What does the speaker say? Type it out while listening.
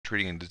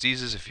treating any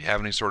diseases. If you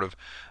have any sort of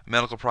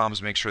medical problems,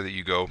 make sure that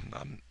you go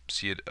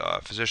see a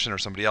physician or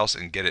somebody else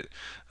and get it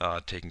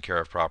taken care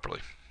of properly.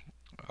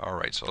 All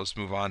right, so let's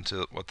move on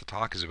to what the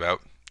talk is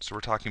about. So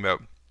we're talking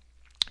about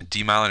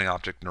demyelinating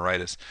optic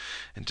neuritis,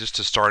 and just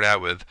to start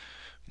out with,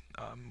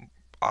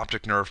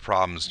 optic nerve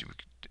problems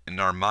in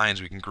our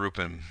minds we can group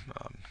them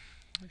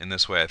in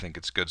this way. I think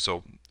it's good.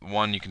 So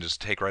one you can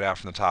just take right out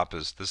from the top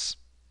is this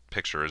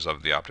picture is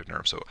of the optic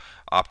nerve. So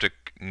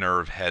optic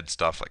nerve head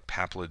stuff like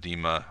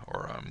papilledema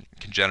or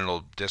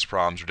congenital disc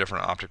problems or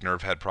different optic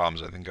nerve head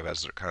problems I think of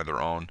as kind of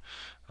their own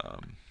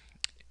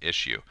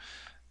issue.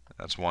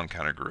 That's one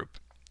kind of group.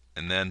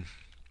 And then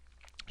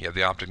you have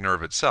the optic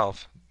nerve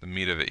itself, the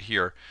meat of it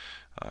here,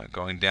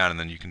 going down, and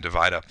then you can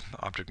divide up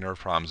optic nerve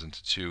problems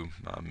into two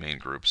main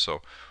groups.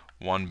 So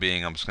one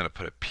being, I'm just going to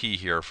put a P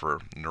here for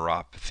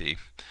neuropathy,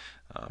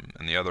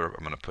 and the other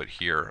I'm going to put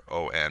here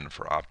ON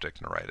for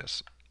optic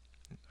neuritis.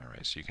 All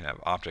right, so you can have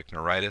optic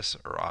neuritis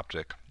or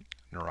optic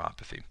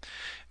neuropathy. And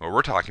what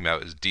we're talking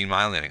about is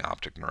demyelinating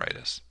optic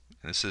neuritis.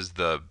 And this is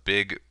the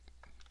big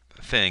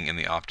thing in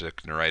the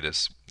optic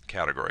neuritis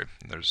category.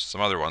 And there's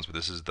some other ones, but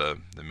this is the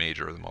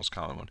major or the most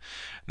common one.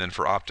 And then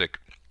for optic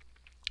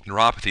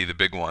neuropathy, the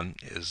big one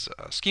is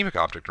ischemic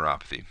optic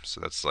neuropathy. So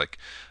that's like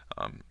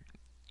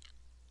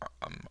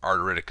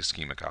arteritic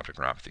ischemic optic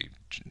neuropathy.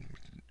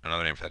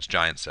 Another name for that's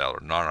giant cell or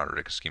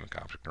non-arteritic ischemic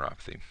optic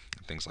neuropathy,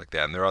 and things like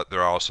that. And there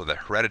are also the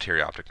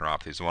hereditary optic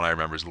neuropathies. The one I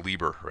remember is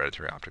Leber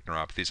hereditary optic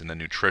neuropathies, and then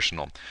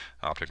nutritional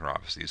optic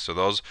neuropathies. So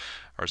those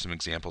are some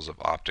examples of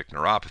optic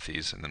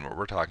neuropathies. And then what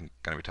we're going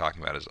to be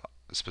talking about is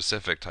a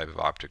specific type of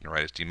optic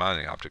neuritis,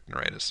 demyelinating optic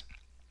neuritis.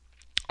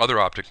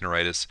 Other optic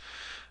neuritis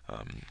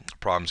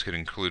problems could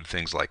include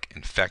things like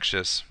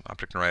infectious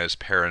optic neuritis,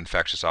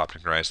 para-infectious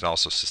optic neuritis, and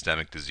also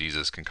systemic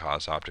diseases can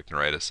cause optic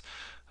neuritis.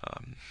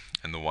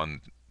 And the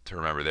one to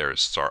remember there is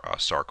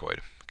sarcoid,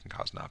 can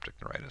cause an optic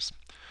neuritis.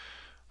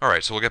 All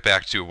right, so we'll get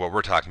back to what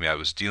we're talking about. It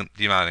was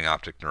demyelinating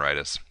optic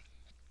neuritis.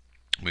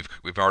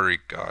 We've already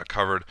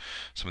covered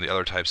some of the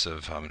other types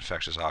of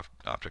infectious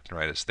optic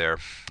neuritis there.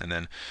 And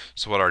then,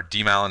 so what our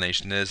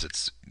demyelination is,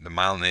 it's the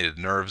myelinated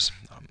nerves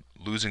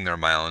losing their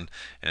myelin,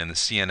 and in the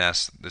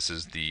CNS, this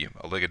is the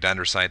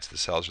oligodendrocytes. The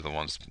cells are the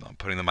ones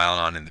putting the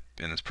myelin on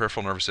in this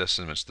peripheral nervous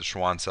system. It's the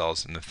Schwann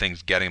cells, and the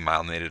things getting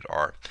myelinated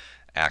are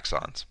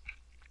axons.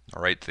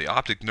 All right, the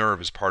optic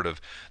nerve is part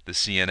of the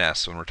CNS.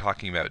 So when we're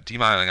talking about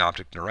demyelinating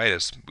optic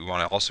neuritis, we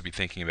want to also be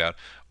thinking about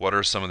what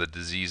are some of the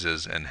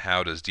diseases and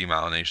how does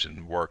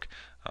demyelination work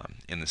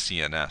in the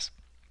CNS.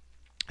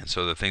 And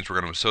so the things we're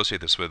going to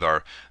associate this with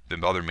are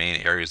the other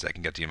main areas that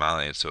can get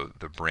demyelinated. So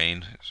the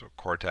brain, so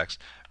cortex,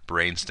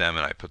 brainstem,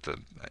 and I put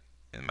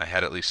in my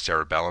head at least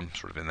cerebellum,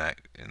 sort of in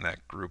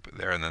that group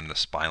there, and then the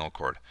spinal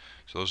cord.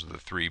 So those are the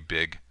three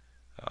big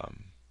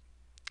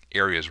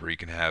areas where you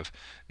can have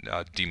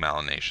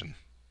demyelination.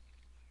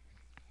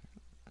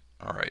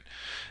 All right,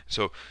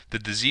 so the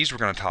disease we're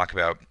going to talk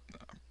about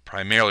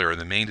primarily, or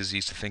the main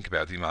disease to think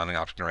about demyelinating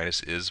optic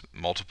neuritis, is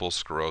multiple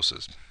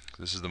sclerosis.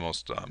 This is the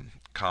most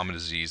common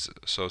disease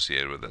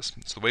associated with this.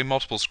 So the way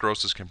multiple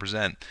sclerosis can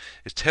present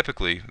is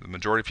typically the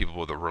majority of people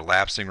with a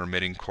relapsing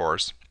remitting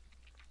course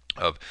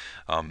of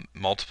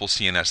multiple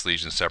CNS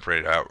lesions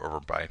separated out over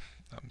by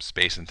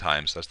space and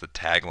time. So that's the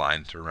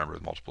tagline to remember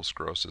with multiple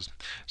sclerosis.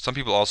 Some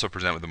people also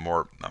present with a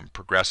more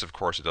progressive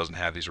course. It doesn't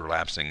have these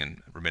relapsing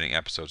and remitting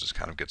episodes. It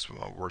kind of gets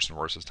worse and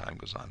worse as time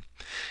goes on.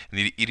 In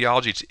the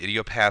etiology, it's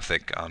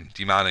idiopathic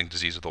demyelinating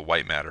disease of the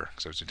white matter.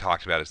 So as we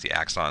talked about, it's the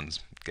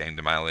axons getting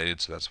demyelinated,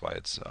 so that's why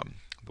it's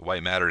the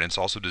white matter. And it's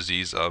also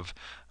disease of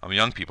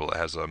young people. It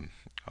has a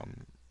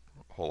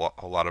whole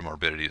lot of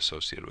morbidity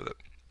associated with it.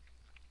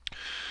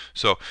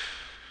 So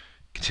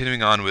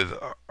continuing on with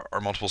our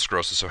multiple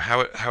sclerosis, so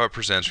how it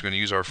presents, we're going to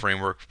use our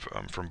framework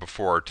from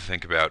before to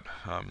think about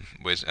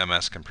ways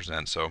MS can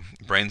present. So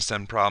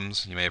brainstem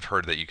problems, you may have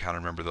heard that you kind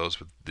of remember those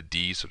with the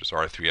D, so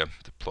dysarthria,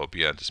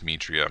 diplopia,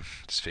 dysmetria,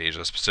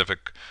 dysphagia.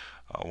 Specific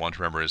one to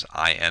remember is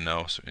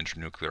INO, so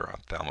intranuclear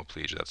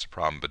ophthalmoplegia. That's the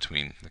problem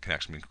between the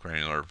connection between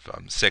cranial nerve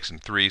 6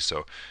 and 3,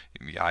 so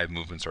the eye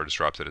movements are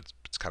disrupted.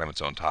 It's kind of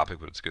its own topic,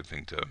 but it's a good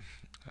thing to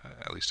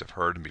at least have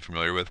heard and be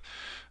familiar with.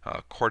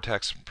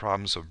 Cortex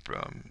problems, so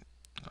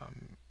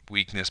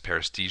weakness,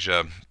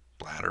 paresthesia,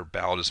 bladder,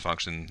 bowel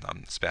dysfunction,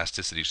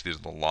 spasticity. So these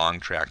are the long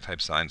tract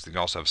type signs. They can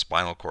also have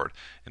spinal cord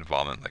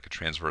involvement, like a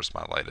transverse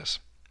myelitis.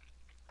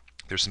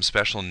 There's some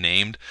special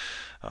named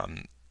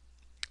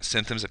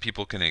symptoms that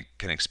people can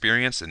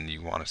experience, and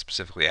you want to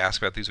specifically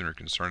ask about these when you're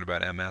concerned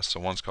about MS. So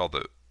one's called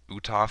the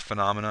Utah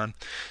phenomenon.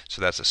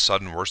 So that's a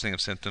sudden worsening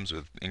of symptoms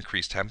with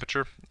increased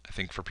temperature. I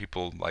think for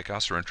people like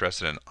us who are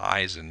interested in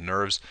eyes and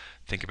nerves,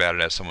 think about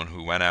it as someone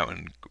who went out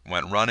and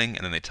went running,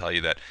 and then they tell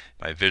you that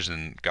my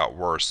vision got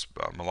worse,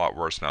 a lot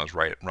worse when I was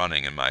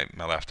running, and my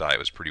left eye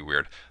was pretty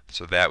weird.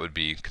 So that would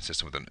be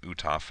consistent with an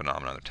Utah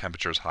phenomenon. The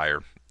temperature is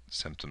higher,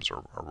 symptoms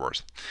are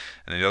worse.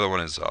 And then the other one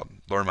is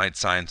Lormite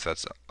signs.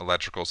 That's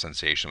electrical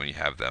sensation when you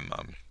have them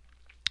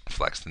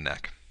flex the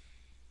neck.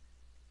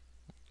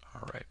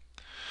 All right.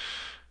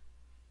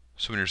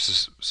 So when you're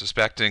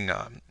suspecting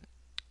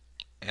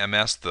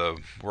MS, the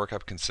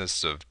workup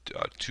consists of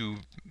two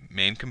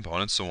main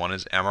components. So one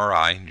is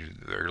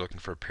MRI. You're looking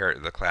for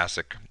the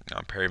classic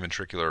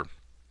periventricular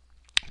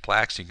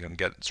plaques. You can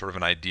get sort of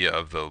an idea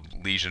of the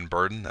lesion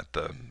burden that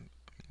the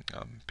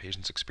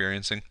patient's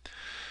experiencing.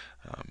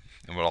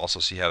 And we'll also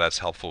see how that's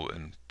helpful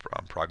in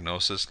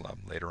prognosis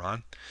later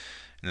on.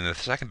 And then the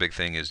second big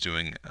thing is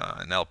doing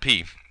an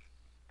LP,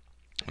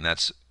 and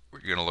that's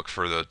you're going to look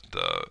for the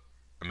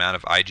amount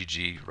of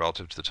IgG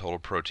relative to the total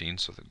protein,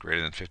 so the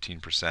greater than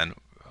 15%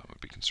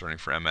 would be concerning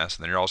for MS.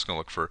 And then you're also going to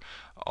look for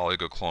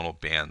oligoclonal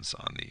bands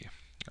on the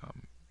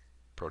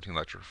protein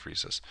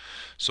electrophoresis.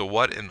 So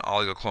what an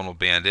oligoclonal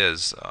band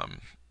is, I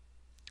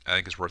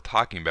think is worth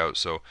talking about.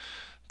 So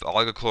the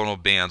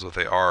oligoclonal bands, what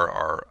they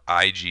are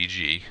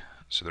IgG,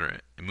 so they're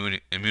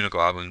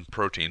immunoglobulin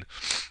protein,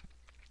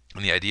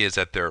 and the idea is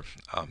that they're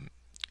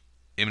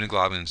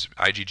immunoglobulins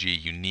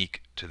IgG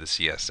unique to the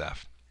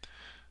CSF.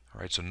 All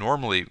right, so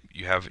normally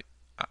you have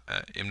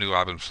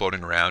immunoglobulin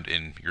floating around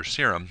in your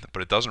serum,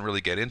 but it doesn't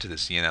really get into the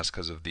CNS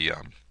because of the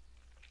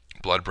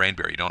blood-brain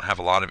barrier. You don't have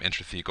a lot of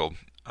intrathecal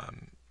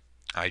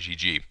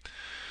IgG.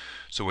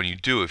 So when you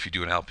do, if you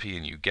do an LP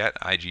and you get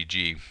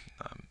IgG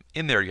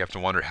in there, you have to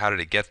wonder, how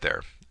did it get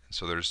there?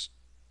 So there's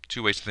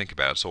two ways to think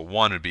about it. So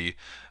one would be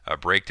a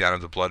breakdown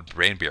of the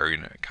blood-brain barrier,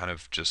 and it kind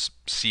of just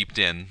seeped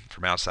in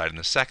from outside. And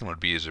the second would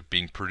be, is it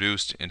being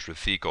produced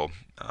intrathecal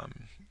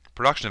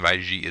production of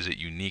IgG? Is it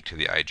unique to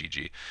the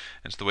IgG?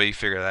 And so the way you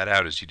figure that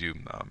out is you do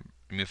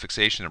immune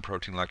fixation and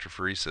protein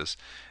electrophoresis.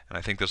 And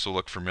I think this will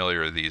look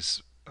familiar,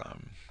 these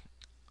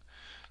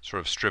sort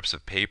of strips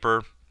of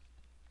paper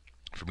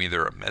from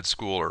either a med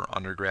school or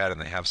undergrad, and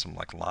they have some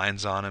like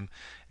lines on them,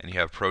 and you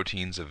have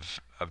proteins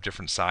of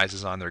different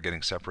sizes on there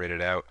getting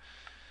separated out.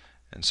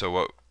 And so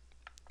what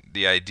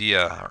the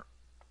idea,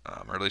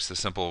 or at least the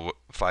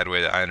simplified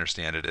way that I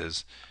understand it,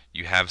 is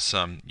you have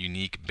some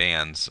unique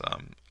bands,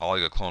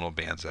 oligoclonal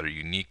bands that are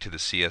unique to the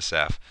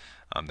CSF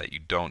that you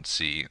don't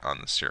see on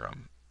the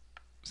serum.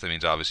 So that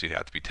means obviously you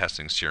have to be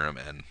testing serum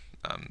and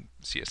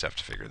CSF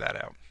to figure that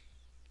out.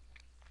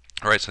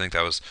 All right, so I think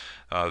that was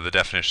the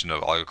definition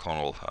of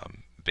oligoclonal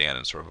band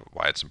and sort of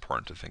why it's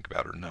important to think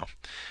about or know.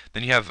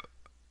 Then you have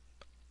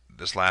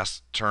this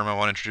last term I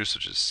want to introduce,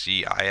 which is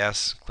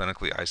CIS,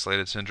 clinically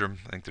isolated syndrome.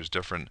 I think there's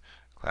different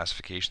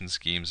classification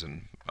schemes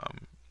and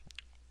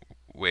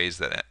ways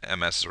that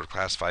MS is sort of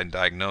classified and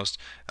diagnosed.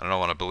 I don't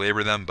want to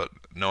belabor them, but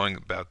knowing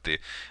about the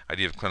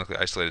idea of clinically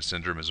isolated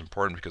syndrome is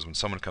important, because when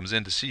someone comes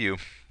in to see you,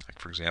 like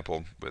for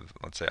example with,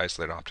 let's say,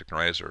 isolated optic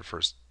neuritis, or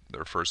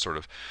their first sort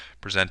of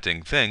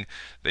presenting thing,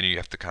 then you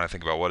have to kind of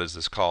think about, what is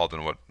this called,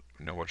 and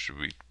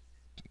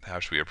how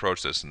should we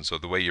approach this? And so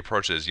the way you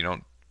approach it is, you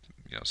don't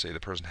say the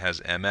person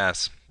has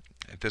MS.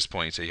 At this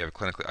point, you say you have a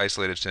clinically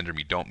isolated syndrome.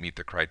 You don't meet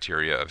the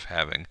criteria of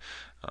having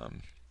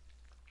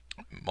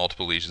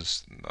multiple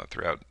lesions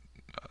throughout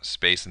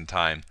space and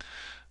time.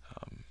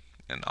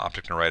 And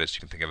optic neuritis you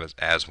can think of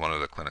as one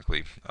of the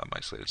clinically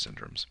isolated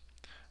syndromes.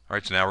 All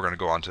right, so now we're going to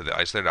go on to the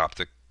isolated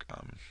optic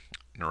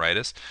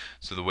neuritis.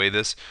 So the way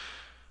this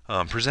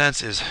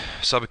presents is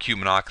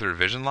subacute monocular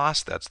vision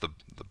loss. That's the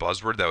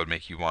buzzword that would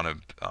make you want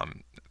to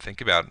think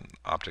about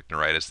optic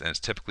neuritis, and it's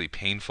typically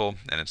painful,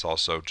 and it's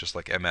also, just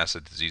like MS, a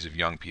disease of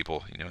young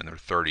people. In their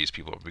 30s,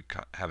 people will be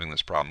having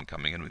this problem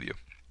coming in with you,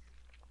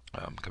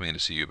 coming in to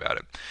see you about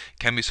it. It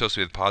can be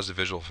associated with positive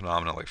visual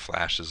phenomena like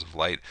flashes of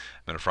light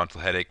and a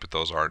frontal headache, but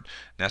those aren't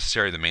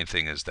necessary. The main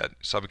thing is that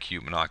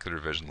subacute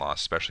monocular vision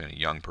loss, especially in a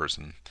young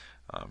person,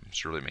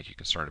 should really make you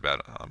concerned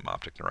about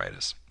optic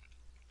neuritis.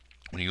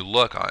 When you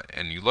look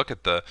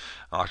at the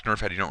optic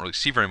nerve head, you don't really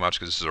see very much,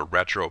 because this is a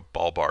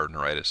retrobulbar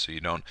neuritis, so you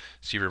don't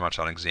see very much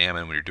on exam.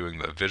 And when you're doing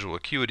the visual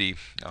acuity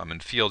in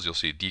fields, you'll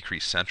see a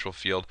decreased central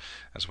field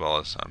as well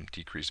as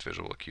decreased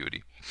visual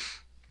acuity.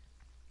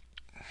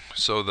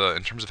 So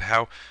in terms of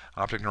how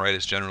optic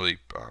neuritis generally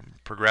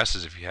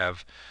progresses, if you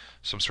have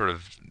some sort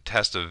of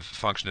test of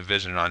function of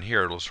vision, and on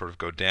here it'll sort of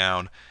go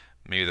down.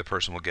 Maybe the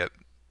person will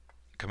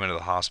come into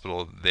the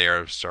hospital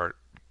there, start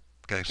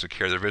getting some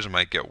care. Their vision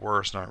might get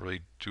worse, not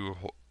really do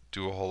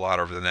a whole lot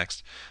over the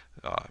next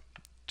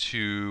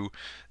 2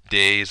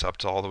 days up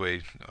to all the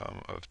way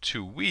of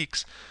 2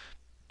 weeks.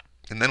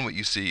 And then what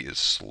you see is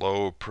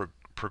slow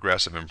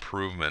progressive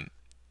improvement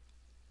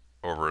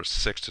over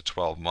 6 to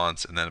 12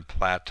 months, and then a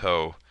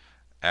plateau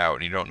out,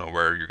 and you don't know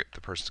where the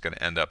person's going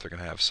to end up. They're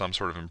going to have some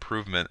sort of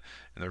improvement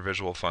in their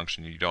visual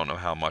function. You don't know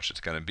how much it's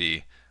going to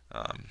be,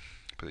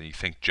 but you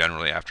think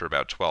generally after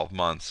about 12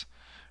 months,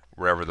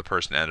 wherever the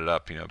person ended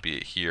up, be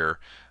it here,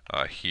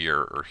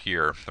 here, or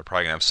here, they're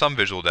probably going to have some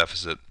visual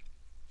deficit,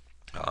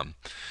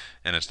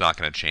 and it's not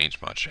going to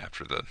change much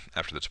after the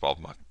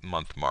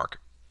 12-month mark.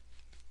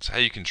 So how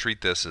you can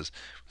treat this is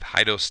with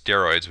high-dose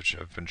steroids, which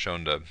have been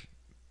shown to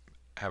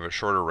have a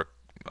shorter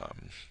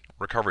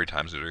recovery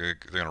times. They're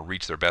going to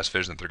reach their best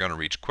vision, that they're going to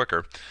reach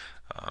quicker,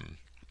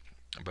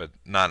 but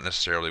not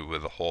necessarily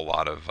with a whole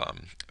lot of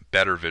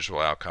better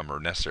visual outcome, or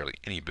necessarily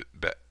any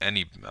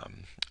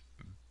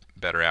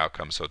better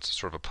outcome. So it's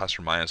sort of a plus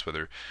or minus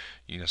whether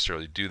you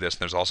necessarily do this.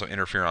 And there's also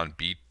interferon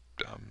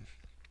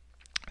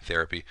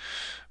therapy,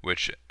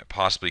 which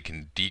possibly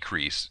can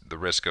decrease the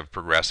risk of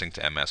progressing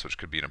to MS, which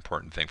could be an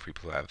important thing for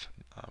people who have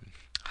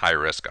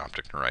high-risk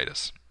optic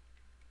neuritis.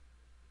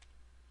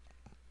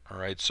 All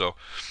right, so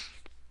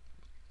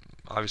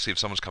obviously if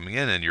someone's coming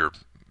in and you're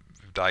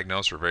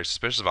diagnosed or very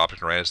suspicious of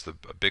optic neuritis, the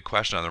big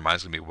question on their mind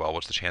is going to be, well,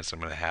 what's the chance I'm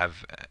going to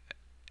have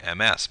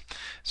MS?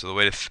 So the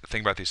way to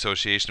think about the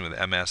association with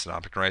MS and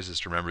optic neuritis is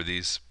to remember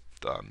these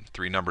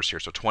three numbers here.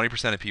 So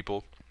 20% of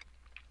people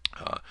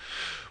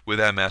with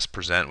MS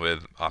present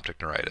with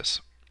optic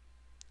neuritis.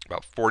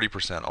 About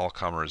 40% all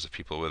comers of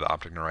people with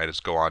optic neuritis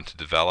go on to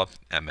develop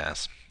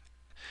MS.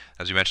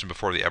 As you mentioned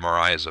before, the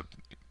MRI is a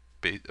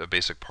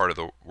basic part of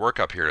the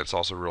workup here. It's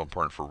also real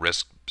important for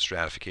risk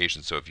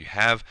stratification. So if you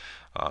have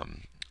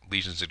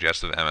lesions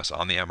suggestive of MS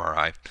on the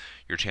MRI,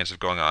 your chance of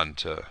going on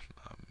to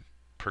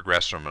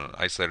progress from an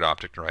isolated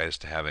optic neuritis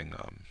to having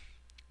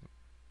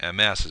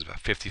MS is about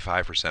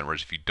 55%,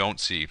 whereas if you don't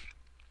see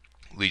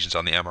lesions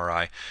on the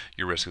MRI,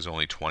 your risk is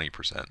only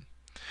 20%.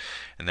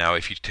 And now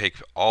if you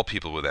take all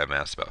people with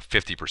MS, about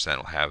 50%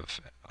 will have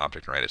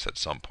optic neuritis at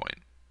some point.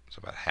 So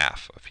about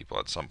half of people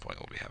at some point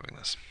will be having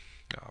this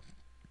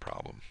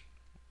problem.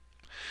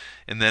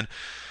 And then,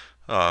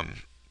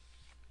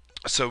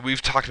 so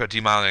we've talked about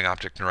demyelinating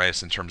optic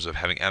neuritis in terms of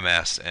having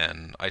MS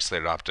and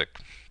isolated optic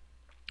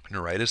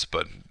neuritis,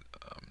 but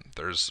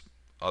there's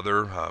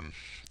other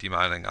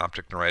demyelinating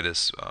optic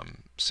neuritis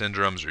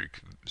syndromes or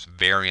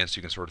variants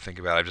you can sort of think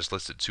about. I've just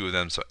listed two of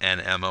them. So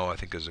NMO I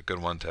think is a good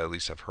one to at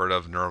least have heard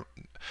of.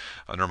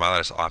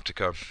 Neuromyelitis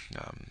optica.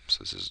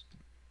 So this is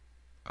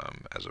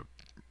as a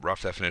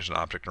rough definition,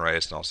 optic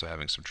neuritis, and also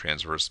having some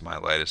transverse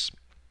myelitis.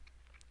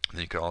 And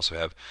then you could also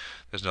have,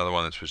 there's another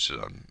one that's which is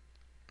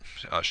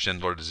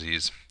Schindler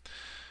disease,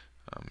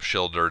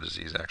 Schilder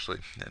disease actually,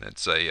 and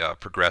it's a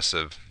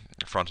progressive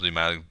frontal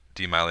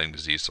demyelinating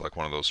disease, so like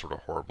one of those sort of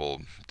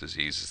horrible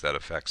diseases that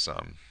affects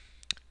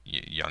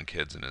young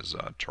kids and is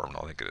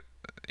terminal. I think the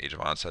age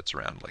of onset's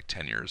around like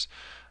 10 years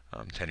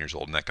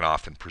old, and that can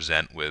often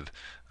present with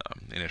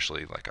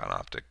initially like an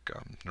optic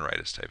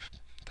neuritis type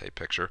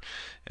picture.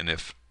 And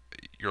if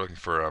you're looking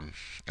for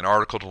an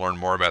article to learn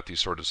more about these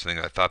sorts of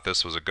things, I thought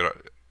this was a good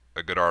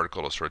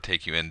article to sort of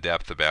take you in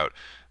depth about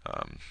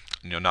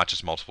not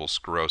just multiple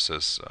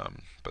sclerosis,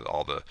 but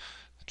all the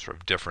sort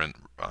of different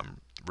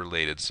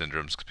related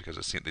syndromes, because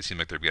they seem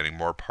like they're getting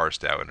more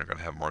parsed out and are going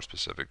to have more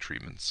specific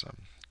treatments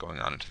going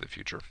on into the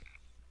future.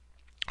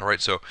 All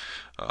right, so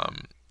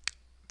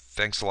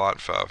thanks a lot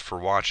for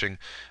watching.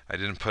 I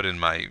didn't put in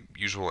my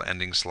usual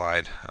ending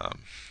slide,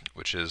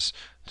 which is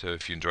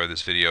if you enjoyed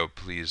this video,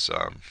 please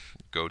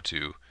go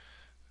to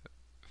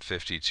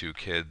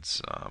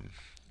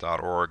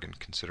 52kids.org and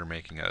consider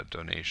making a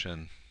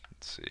donation.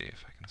 Let's see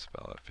if I can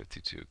spell it.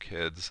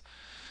 52kids.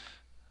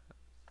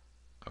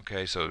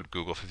 Okay, so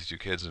Google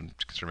 52kids and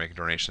consider making a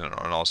donation, and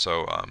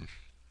also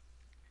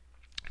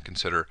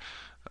consider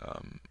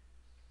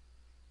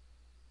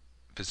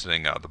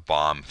visiting the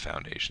BAUM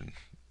Foundation,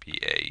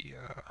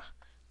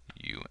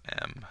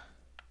 BAUM,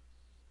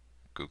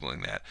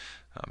 Googling that,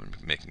 and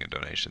making a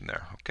donation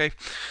there. Okay,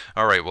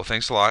 all right. Well,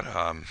 thanks a lot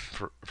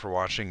for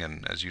watching,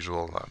 and as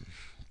usual, you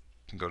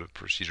can go to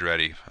Procedure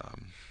Ready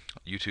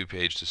YouTube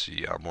page to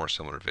see more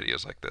similar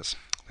videos like this.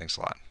 Thanks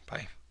a lot.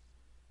 Bye.